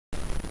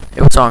Hey,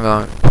 what's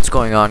on? What's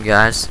going on,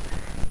 guys?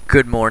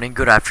 Good morning,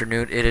 good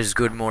afternoon. It is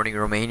Good Morning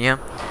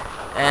Romania,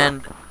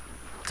 and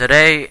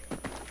today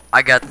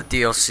I got the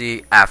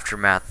DLC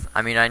Aftermath.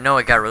 I mean, I know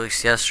it got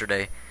released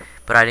yesterday,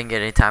 but I didn't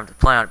get any time to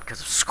play on it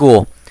because of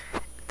school.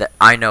 That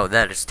I know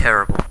that is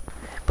terrible.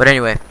 But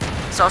anyway,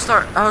 so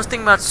I was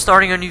thinking about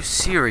starting a new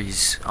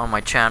series on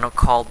my channel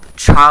called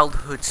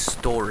Childhood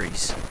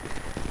Stories.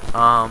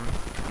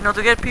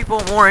 To get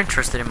people more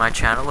interested in my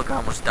channel. Look, I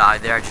almost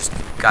died there. I just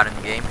got in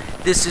the game.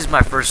 This is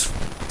my first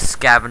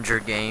scavenger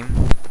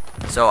game,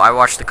 so I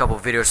watched a couple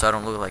videos so I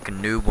don't look like a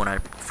noob when I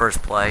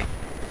first play.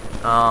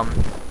 But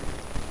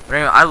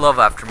anyway, I love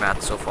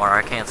Aftermath so far.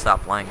 I can't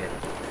stop playing it.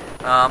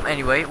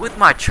 Anyway, with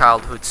my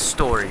childhood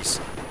stories,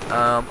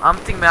 I'm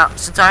thinking about,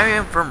 since I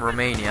am from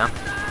Romania,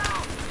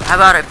 how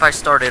about if I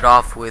started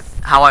off with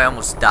how I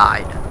almost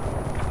died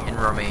in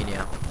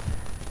Romania?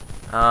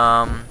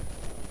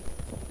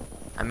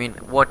 I mean,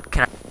 what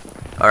can I...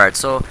 Alright,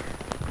 so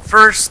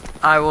first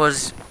I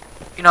was,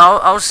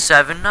 I was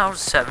 7. I was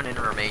 7 in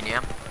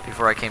Romania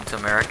before I came to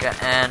America,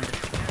 and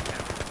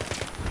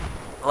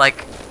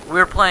like we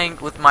were playing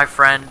with my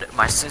friend,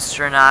 my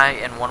sister and I,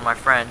 and one of my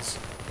friends.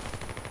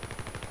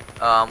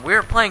 We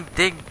were playing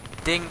Ding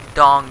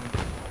Dong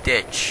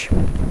Ditch.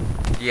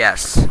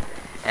 Yes,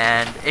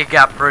 and it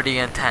got pretty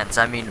intense.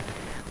 I mean,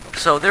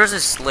 so there's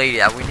this lady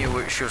that we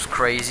knew she was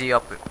crazy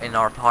up in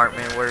our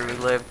apartment where we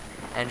lived.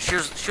 And she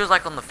was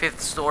like on the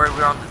 5th story. We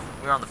were on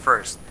the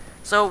 1st.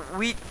 So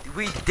we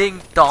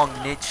ding dong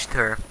niched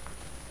her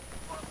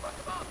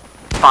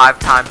 5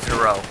 times in a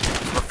row.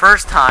 The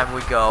first time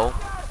we go,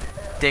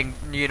 ding,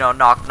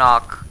 knock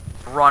knock,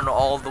 run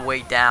all the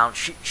way down.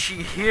 She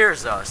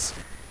hears us,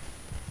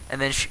 and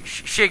then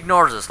she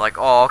ignores us. Like,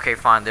 oh, okay,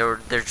 fine. They're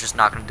just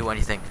not gonna do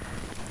anything.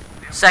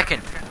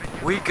 Second,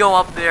 we go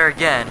up there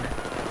again,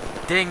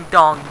 ding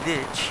dong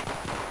ditch,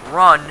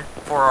 run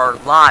for our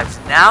lives.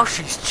 Now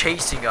she's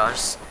chasing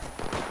us.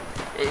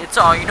 It's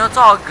all, it's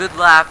all a good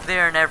laugh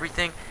there and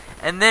everything.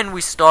 And then we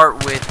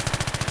start with,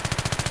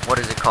 what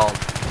is it called?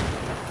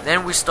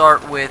 Then we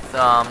start with,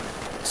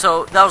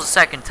 so that was the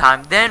second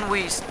time. Then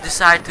we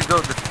decide to go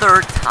the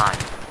 3rd time.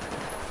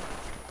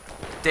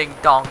 Ding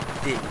dong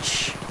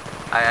ditch.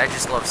 I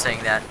just love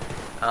saying that.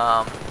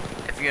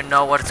 If you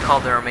know what it's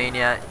called in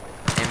Romania,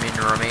 I mean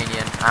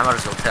Romanian, I might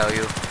as well tell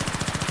you.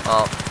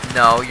 Well,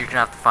 no, you're gonna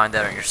have to find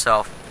that on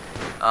yourself.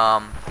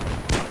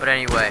 But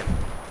anyway,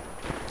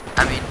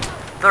 I mean,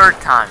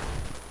 3rd time.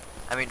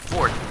 I mean,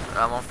 4th.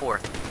 I'm on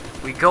 4th.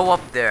 We go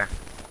up there.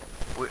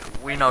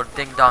 We know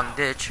ding dong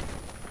ditch.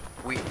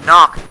 We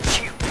knock.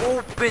 She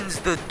opens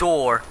the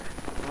door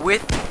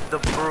with the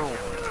broom.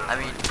 I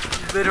mean,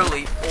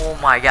 literally, oh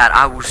my god,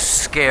 I was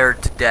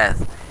scared to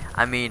death.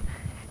 I mean,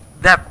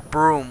 that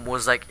broom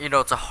was like,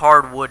 it's a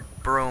hardwood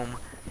broom,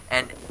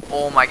 and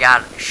oh my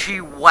god,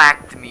 she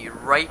whacked me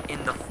right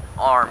in the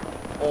arm.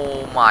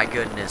 Oh my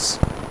goodness.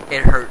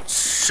 It hurt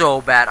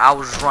so bad. I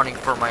was running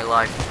for my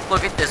life.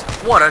 Look at this.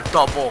 What a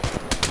double.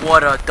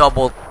 What a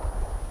double.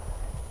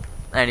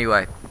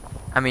 Anyway.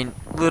 I mean,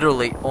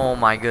 literally, oh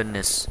my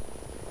goodness.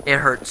 It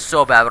hurt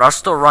so bad, but I was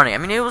still running. I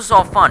mean, it was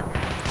all fun.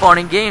 Fun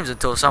and games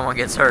until someone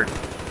gets hurt.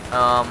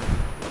 Now,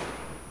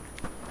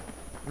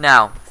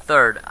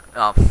 3rd.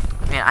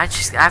 Man, I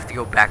have to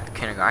go back to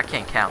kindergarten. I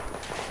can't count.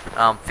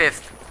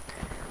 5th.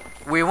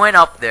 We went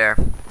up there.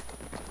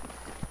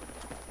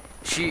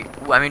 We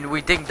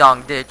ding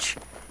dong ditch.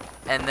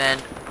 And then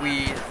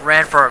we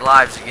ran for our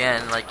lives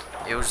again. Like,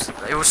 it was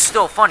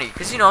still funny,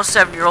 because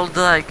 7-year-old,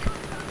 like,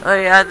 oh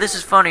yeah, this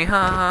is funny,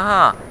 ha ha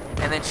ha.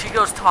 And then she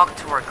goes talk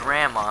to her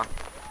grandma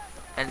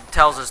and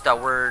tells us that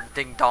we're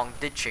ding dong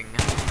ditching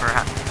her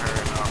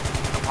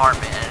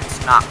apartment, and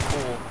it's not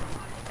cool.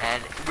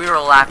 And we were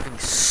laughing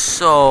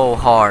so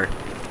hard.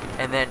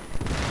 And then,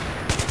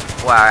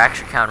 wow, I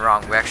actually counted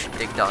wrong. We actually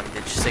ding dong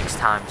ditched 6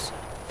 times.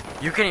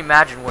 You can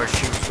imagine where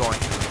she was going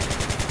to.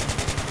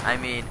 I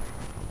mean,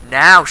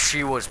 now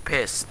she was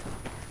pissed.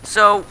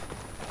 So,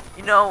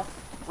 we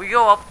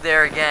go up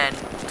there again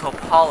to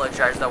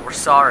apologize that we're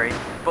sorry,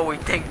 but we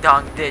ding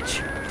dong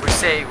ditch, we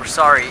say we're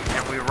sorry,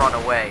 and we run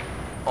away.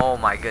 Oh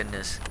my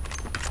goodness.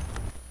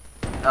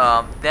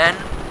 Then,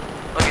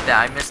 look at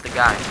that, I missed the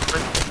guy.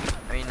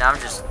 I mean, I'm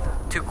just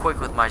too quick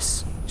with my,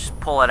 just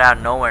pull it out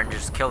of nowhere and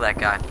just kill that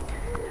guy.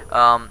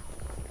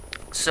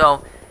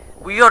 So,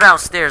 we go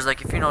downstairs,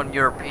 like if in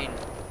European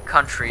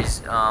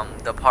countries,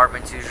 the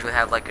apartments usually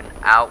have like an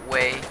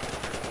outway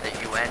that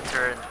you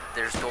enter, and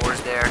there's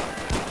doors there.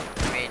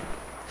 I mean,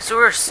 so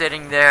we were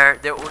sitting there.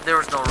 There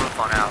was no roof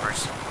on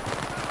ours.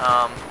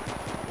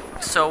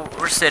 So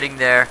we're sitting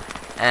there,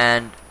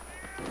 and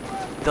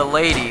the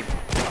lady,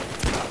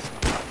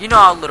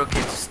 how little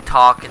kids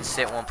talk and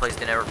sit in one place,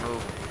 they never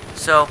move.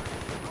 So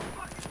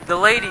the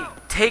lady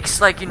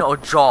takes like a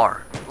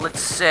jar.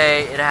 Let's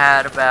say it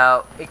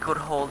could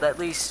hold at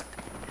least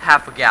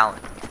half a gallon.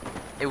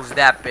 It was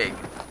that big.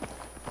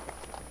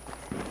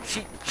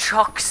 She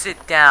chucks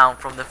it down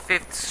from the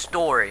 5th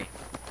story.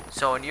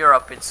 So in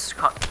Europe, it's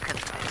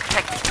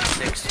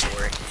technically 6th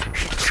story.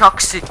 She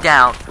chucks it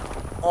down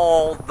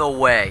all the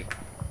way.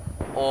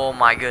 Oh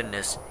my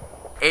goodness.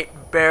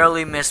 It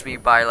barely missed me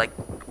by like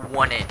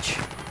 1 inch.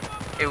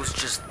 It was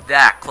just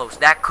that close.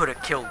 That could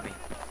have killed me.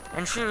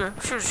 And she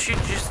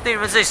just didn't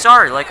even say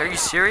sorry. Like, are you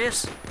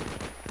serious?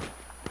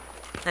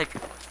 Like,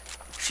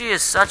 she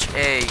is such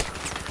a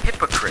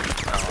hypocrite.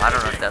 Oh, I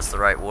don't know if that's the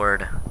right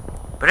word.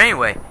 But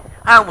anyway,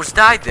 I almost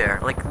died there.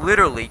 Like,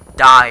 literally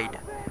died.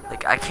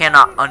 Like, I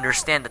cannot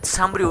understand that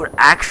somebody would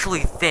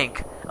actually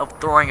think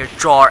of throwing a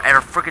jar at a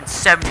freaking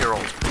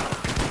 7-year-old.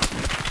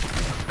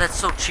 That's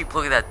so cheap.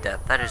 Look at that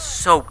death. That is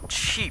so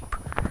cheap.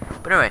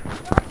 But anyway,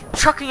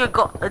 chucking a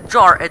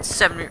jar at a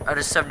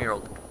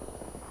 7-year-old.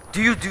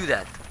 Do you do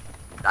that?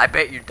 I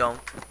bet you don't.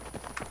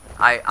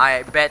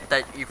 I bet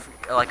that if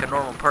like a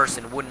normal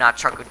person would not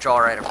chuck a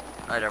jar at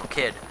a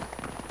kid.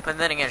 But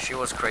then again, she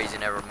was crazy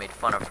and everyone made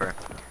fun of her.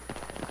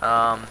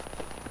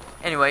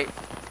 Anyway,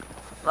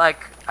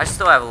 like, I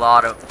still have a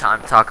lot of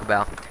time to talk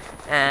about.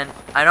 And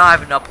I know I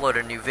haven't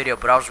uploaded a new video,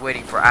 but I was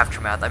waiting for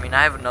Aftermath. I mean,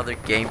 I have another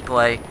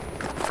gameplay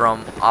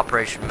from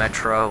Operation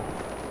Metro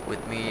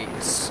with me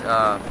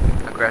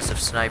aggressive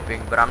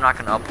sniping, but I'm not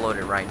going to upload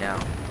it right now.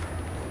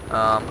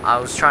 I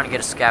was trying to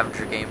get a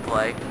scavenger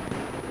gameplay,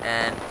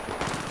 and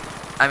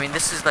I mean,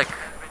 this is like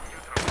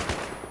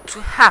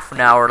half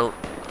an hour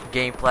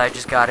gameplay. I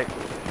just got it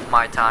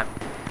my time.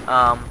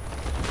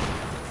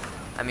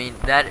 I mean,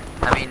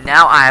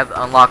 now I have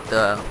unlocked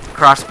the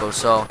crossbow,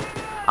 so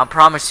I'm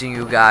promising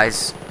you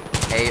guys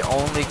a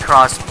only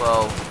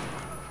crossbow.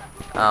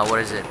 What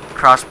is it?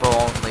 Crossbow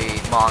only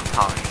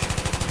montage.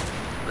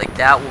 Like,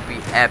 that will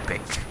be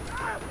epic.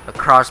 A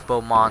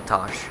crossbow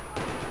montage.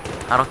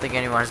 I don't think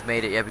anyone has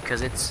made it yet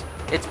because it's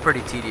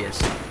pretty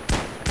tedious.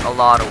 A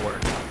lot of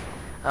work.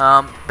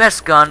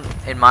 Best gun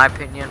in my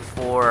opinion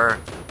for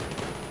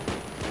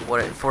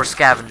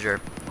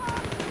scavenger.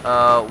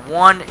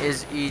 One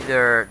is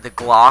either the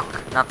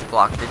Glock, not the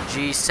Glock, the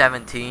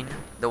G17,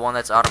 the one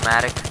that's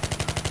automatic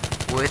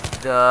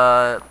with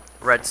the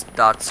red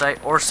dot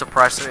sight, or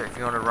suppressor if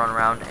you want to run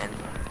around and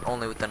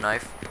only with the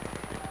knife.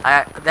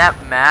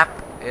 That map,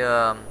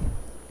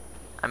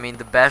 I mean,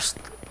 the best,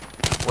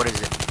 what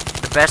is it?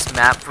 The best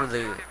map for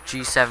the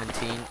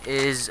G17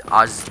 is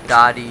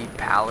Azdadi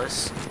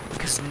Palace,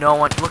 because no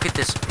one, look at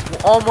this,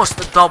 almost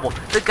a double.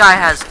 The guy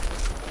has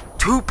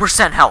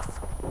 2% health.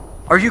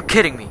 Are you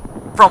kidding me?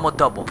 From a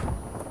double.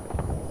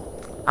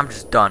 I'm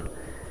just done.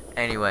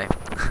 Anyway,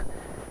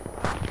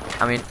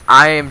 I mean,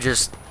 I am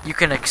just, you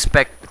can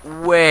expect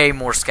way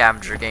more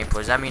scavenger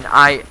gameplays. I mean,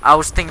 I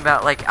was thinking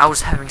about, like, I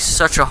was having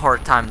such a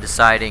hard time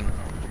deciding,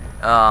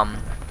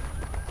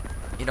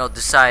 you know,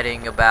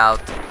 deciding about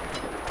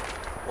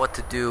what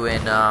to do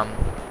in,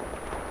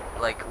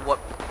 like, what,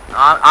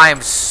 I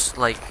am,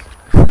 like,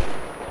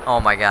 oh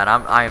my god,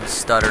 I am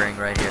stuttering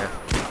right here.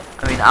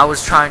 I mean, I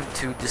was trying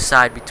to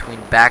decide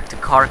between back to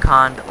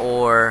Karkand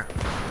or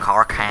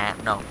Karkand,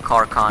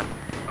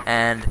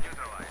 and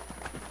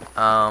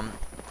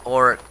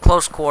or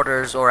close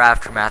quarters or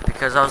aftermath,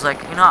 because I was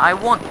like, you know, I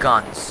want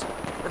guns.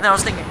 But then I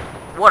was thinking,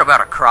 what about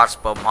a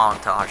crossbow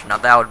montage? Now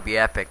that would be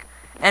epic.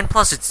 And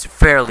plus it's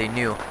fairly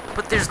new.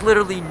 But there's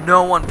literally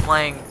no one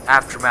playing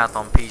Aftermath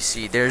on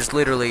PC. There's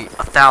literally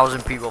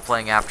 1,000 people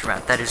playing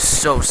Aftermath. That is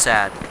so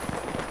sad.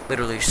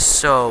 Literally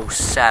so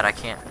sad. I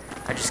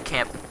just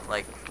can't,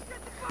 like,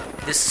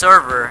 this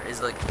server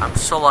is like, I'm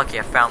so lucky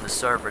I found this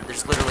server.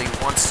 There's literally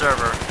one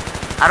server.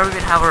 I don't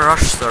even have a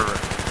rush server.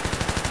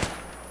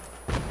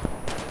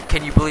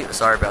 Can you believe?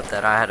 Sorry about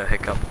that. I had a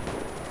hiccup.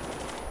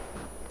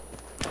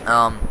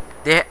 I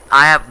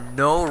have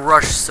no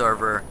rush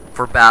server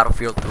for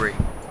Battlefield 3.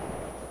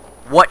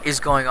 What is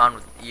going on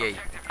with EA?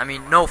 I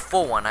mean, no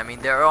full one. I mean,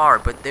 there are,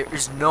 but there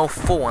is no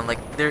full one.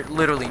 Like, there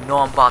literally no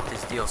one bought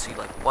this DLC.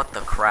 Like, what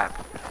the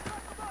crap?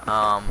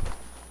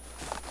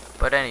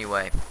 But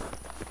anyway,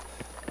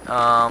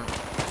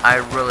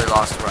 I really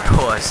lost where I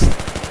was.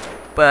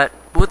 But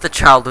with the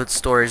childhood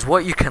stories,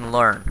 what you can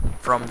learn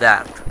from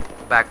that,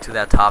 back to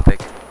that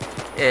topic,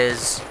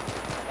 is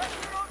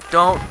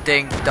don't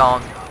ding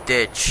dong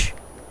ditch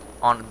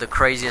on the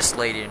craziest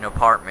lady in an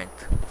apartment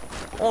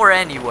or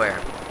anywhere.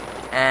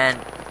 And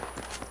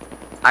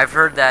I've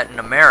heard that in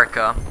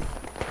America.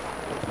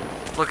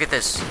 Look at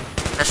this.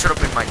 That should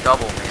have been my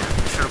double, man.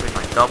 That should have been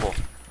my double.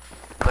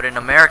 But in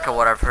America,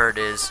 what I've heard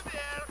is,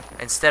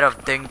 instead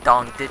of ding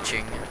dong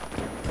ditching,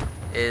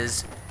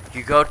 is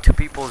you go to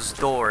people's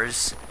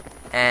doors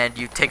and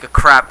you take a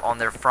crap on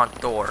their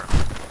front door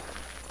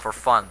for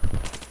fun.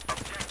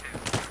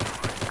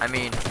 I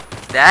mean,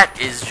 that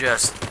is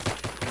just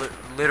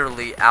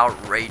literally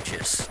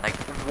outrageous. Like,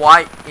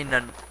 why in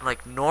a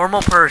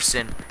normal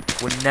person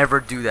would never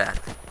do that?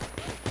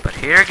 But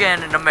here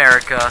again in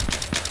America,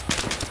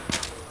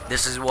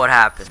 this is what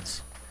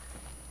happens.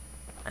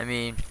 I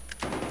mean,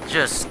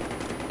 just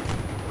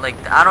like,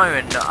 I don't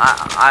even know.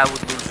 I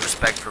would lose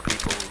respect for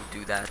people who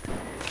do that.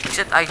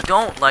 Except I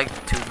don't like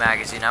the Tube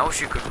magazine. I wish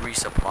you could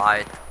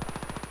resupply it.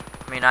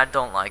 I mean, I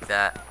don't like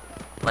that.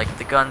 Like,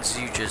 the guns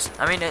you just,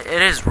 I mean, it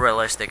is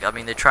realistic. I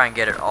mean, they try and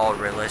get it all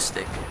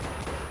realistic.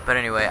 But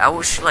anyway, I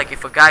wish, like,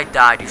 if a guy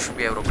died, you should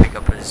be able to pick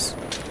up his,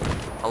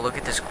 oh, look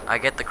at this, I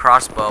get the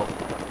crossbow.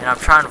 and I'm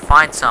trying to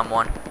find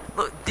someone.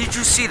 Look, did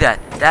you see that?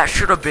 That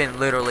should have been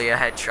literally a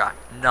headshot.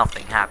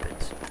 Nothing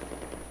happens.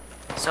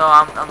 So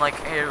I'm like,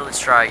 hey, let's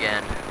try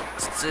again.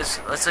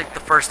 It's like the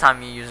first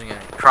time you're using a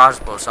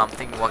crossbow, so I'm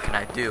thinking, what can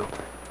I do?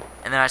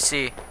 And then I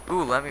see,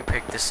 ooh, let me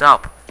pick this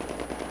up.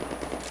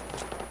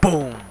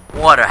 Boom!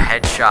 What a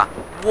headshot!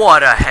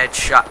 What a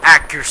headshot!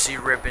 Accuracy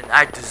ribbon.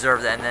 I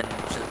deserve that. And then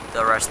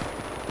the rest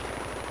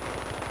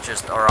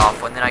just are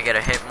off. And then I get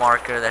a hit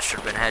marker. That should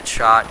have been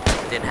headshot.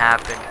 Didn't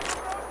happen.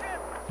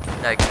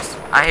 Like,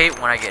 I hate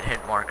when I get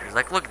hit markers.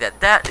 Like, look at that.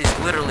 That is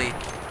literally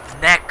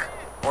neck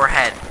or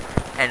head,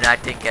 and I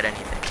didn't get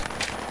anything.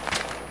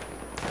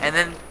 And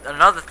then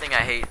another thing I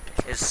hate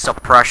is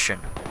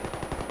suppression.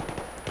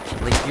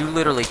 Like, you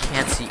literally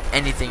can't see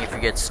anything if you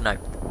get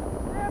sniped.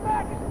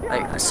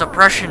 Like,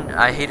 suppression,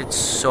 I hate it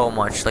so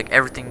much. Like,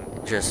 everything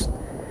just,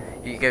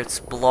 it gets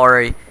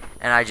blurry,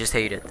 and I just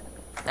hate it.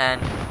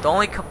 And the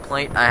only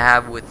complaint I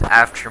have with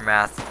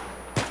Aftermath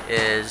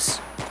is,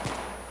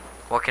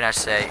 what can I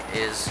say,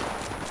 is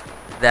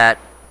that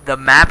the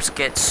maps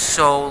get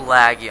so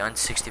laggy on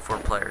 64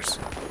 players.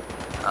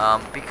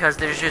 Because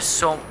there's just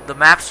the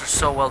maps are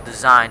so well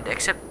designed,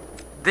 except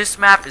this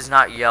map is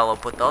not yellow,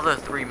 but the other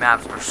 3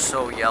 maps are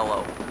so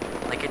yellow.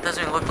 Like, it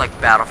doesn't even look like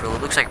Battlefield.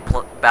 It looks like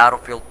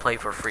Battlefield Play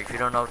for Free. If you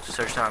don't know,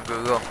 search that on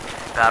Google.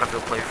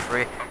 Battlefield Play for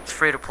Free. It's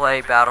free to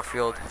play,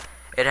 Battlefield.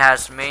 It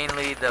has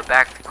mainly the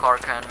back to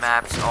Karkan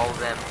maps, all of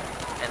them,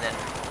 and then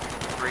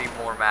 3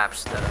 more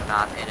maps that are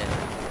not in it.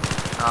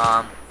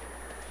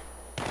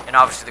 And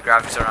obviously the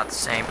graphics are not the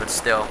same, but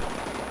still.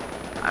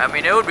 I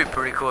mean, it would be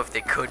pretty cool if they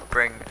could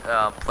bring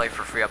Play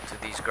for Free up to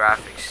these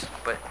graphics.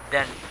 But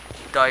then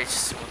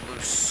DICE would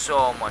lose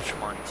so much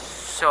money.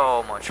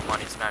 So much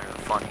money, it's not even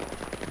funny.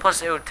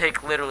 Plus, it would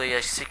take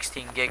literally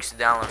 16 gigs to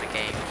download the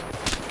game.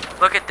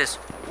 Look at this,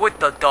 with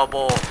the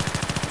double.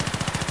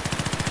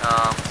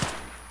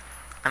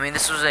 I mean,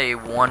 this was a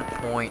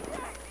 1.5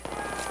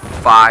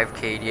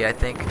 KD, I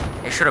think.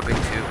 It should have been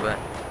 2, but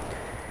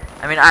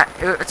I mean,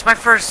 it's my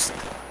first.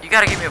 You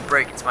gotta give me a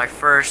break. It's my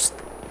first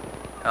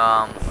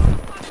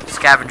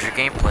scavenger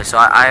gameplay, so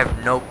I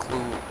have no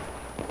clue.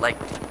 Like,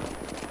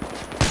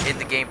 in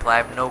the gameplay, I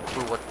have no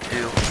clue what to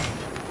do.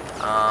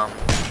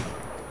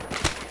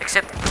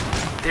 Except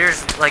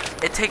there's like,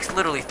 it takes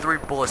literally 3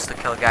 bullets to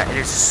kill a guy. It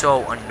is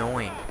so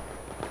annoying.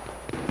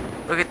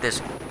 Look at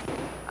this.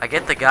 I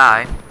get the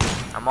guy.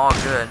 I'm all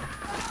good.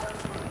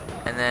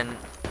 And then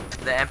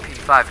the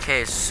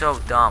MP5K is so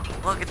dumb.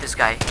 Look at this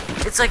guy.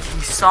 It's like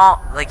he saw,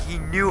 like he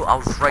knew I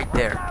was right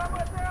there.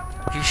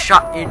 He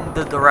shot in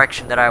the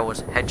direction that I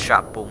was.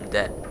 Headshot, boom,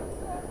 dead.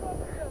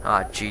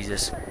 Ah,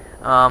 Jesus.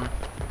 The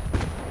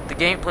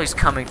gameplay's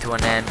coming to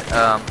an end.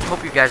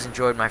 Hope you guys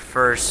enjoyed my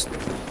first,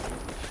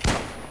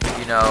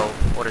 you know,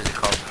 what is it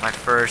called? My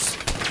first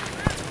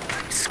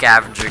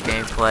scavenger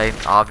gameplay,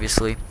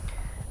 obviously.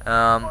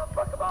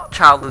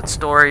 Childhood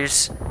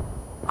stories.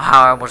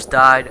 How I almost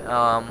died.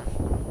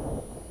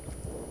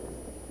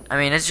 I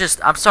mean, it's just,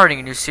 I'm starting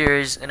a new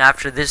series, and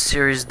after this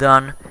series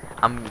done,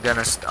 I'm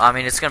gonna, I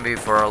mean, it's gonna be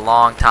for a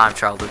long time,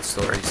 childhood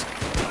stories.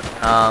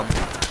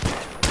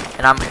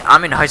 And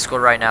I'm in high school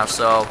right now,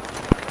 so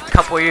a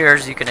couple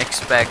years you can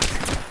expect,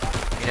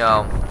 you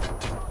know,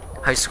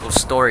 high school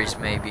stories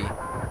maybe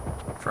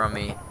from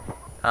me.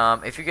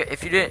 If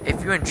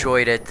you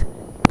enjoyed it,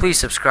 please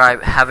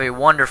subscribe. Have a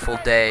wonderful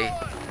day,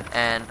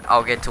 and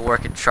I'll get to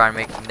work and try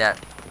making that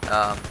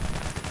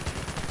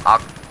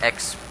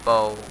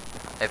expo,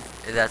 if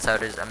that's how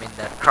it is. I mean,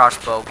 that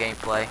crossbow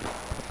gameplay.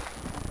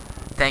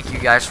 Thank you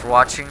guys for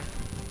watching.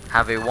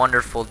 Have a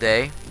wonderful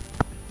day.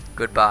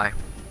 Goodbye.